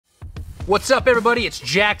What's up, everybody? It's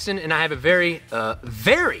Jackson, and I have a very,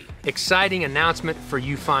 very exciting announcement for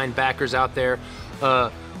you fine backers out there.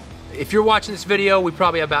 If you're watching this video, we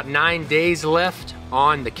probably have about 9 days left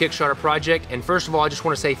on the Kickstarter project. And first of all, I just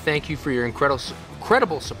want to say thank you for your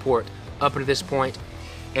incredible support up until this point.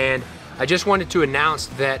 And I just wanted to announce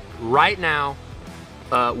that right now,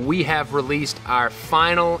 we have released our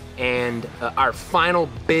final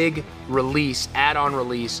big release, add-on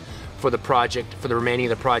release for the project, for the remaining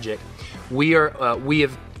of the project.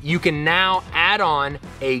 You can now add on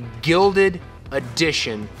a Gilded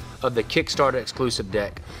edition of the Kickstarter exclusive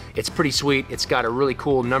deck. It's pretty sweet. It's got a really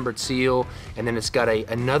cool numbered seal, and then it's got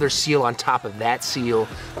another seal on top of that seal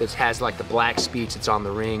that has like the black speech that's on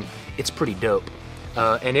the ring. It's pretty dope.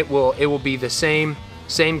 And it will be the same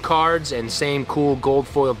cards and same cool gold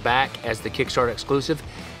foil back as the Kickstarter exclusive,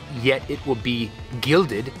 yet it will be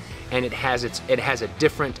gilded, and it has a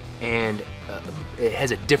different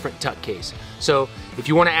tuck case. So if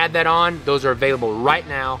you want to add that on, those are available right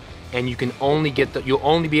now, and you can only you'll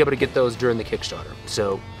only be able to get those during the Kickstarter.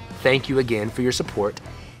 So thank you again for your support,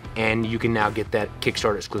 and you can now get that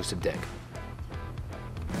Kickstarter exclusive deck.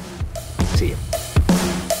 See ya.